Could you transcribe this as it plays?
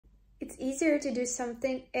it's easier to do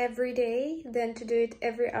something every day than to do it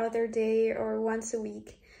every other day or once a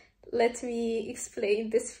week. Let me explain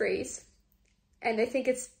this phrase. And I think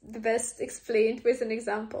it's the best explained with an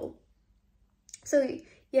example. So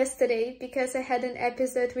yesterday, because I had an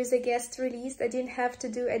episode with a guest released, I didn't have to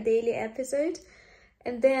do a daily episode.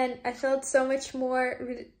 And then I felt so much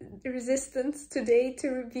more resistance today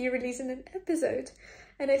to be releasing an episode.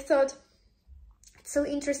 And I thought, it's so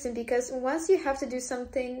interesting because once you have to do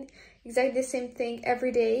something, exactly the same thing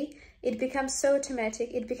every day, it becomes so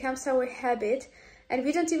automatic, it becomes our habit, and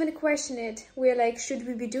we don't even question it. We're like, should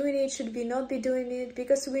we be doing it? Should we not be doing it?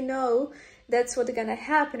 Because we know that's what's gonna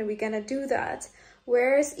happen, we're gonna do that.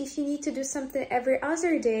 Whereas if you need to do something every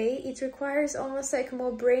other day, it requires almost like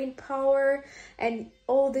more brain power and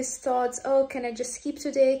all these thoughts, oh, can I just skip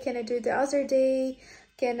today? Can I do the other day?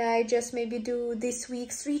 Can I just maybe do this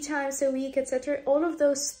week 3 times a week, etc.? All of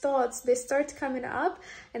those thoughts, they start coming up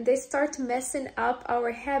and they start messing up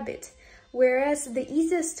our habit. Whereas the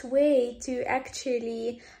easiest way to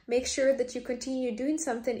actually make sure that you continue doing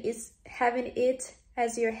something is having it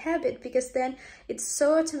as your habit, because then it's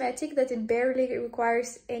so automatic that it barely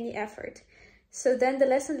requires any effort. So then the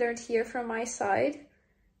lesson learned here from my side,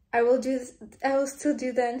 I will still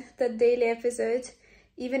do then the daily episode,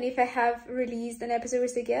 even if I have released an episode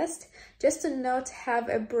with a guest, just to not have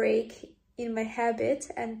a break in my habit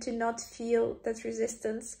and to not feel that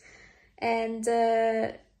resistance. And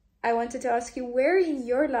I wanted to ask you, where in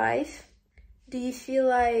your life do you feel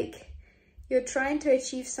like you're trying to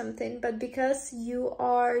achieve something, but because you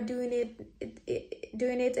are doing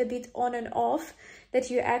it a bit on and off,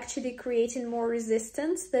 that you're actually creating more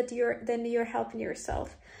resistance than you're helping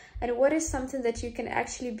yourself? And what is something that you can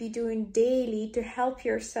actually be doing daily to help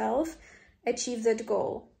yourself achieve that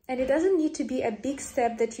goal? And it doesn't need to be a big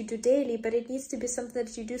step that you do daily, but it needs to be something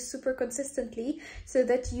that you do super consistently so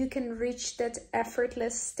that you can reach that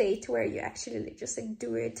effortless state where you actually just like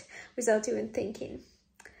do it without even thinking.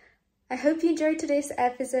 I hope you enjoyed today's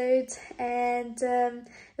episode, and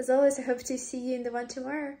as always, I hope to see you in the one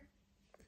tomorrow.